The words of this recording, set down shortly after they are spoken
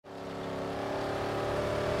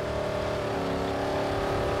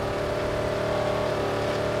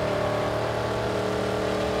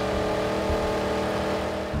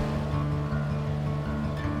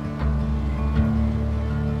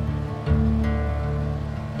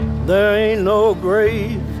There ain't no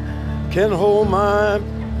grave can hold my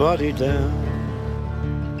body down.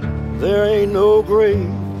 There ain't no grave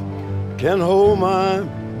can hold my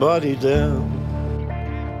body down.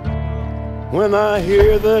 When I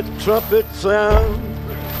hear that trumpet sound,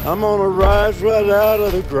 I'm gonna rise right out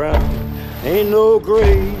of the ground. Ain't no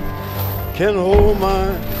grave can hold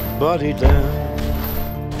my body down.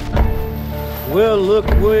 Well, look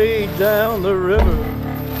way down the river,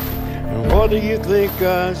 and what do you think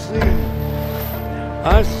I see?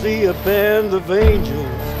 I see a band of angels,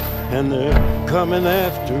 and they're coming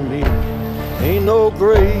after me. Ain't no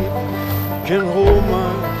grave can hold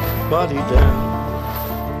my body down.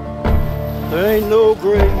 There ain't no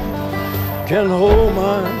grave can hold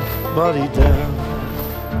my body down.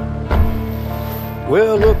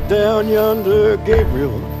 Well, look down yonder,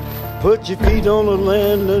 Gabriel, put your feet on the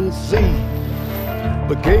land and see.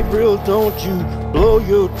 But Gabriel, don't you blow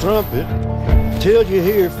your trumpet till you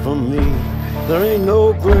hear from me. There ain't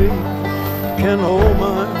no grave can hold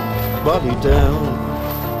my body down.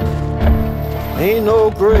 Ain't no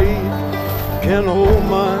grave can hold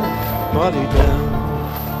my body down.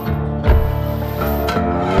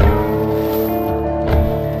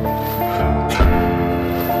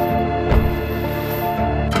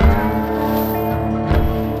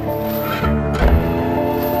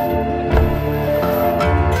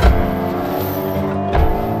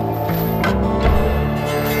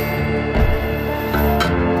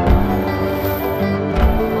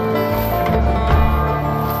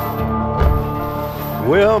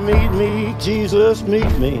 Well, meet me, Jesus,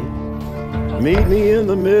 meet me in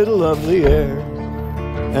the middle of the air.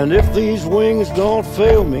 And if these wings don't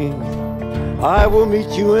fail me, I will meet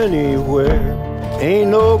you anywhere. Ain't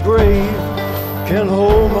no grave can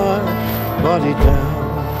hold my body down.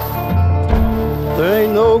 There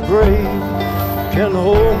ain't no grave can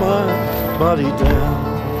hold my body down.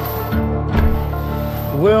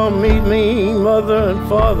 Well, meet me, mother and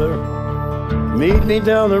father, meet me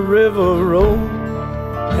down the river road.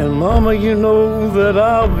 And mama, you know that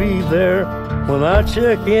I'll be there when I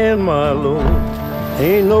check in my load.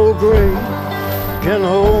 Ain't no grave can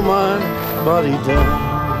hold my body down.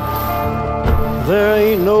 There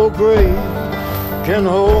ain't no grave can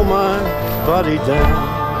hold my body down.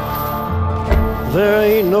 There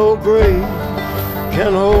ain't no grave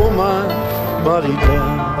can hold my body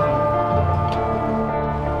down.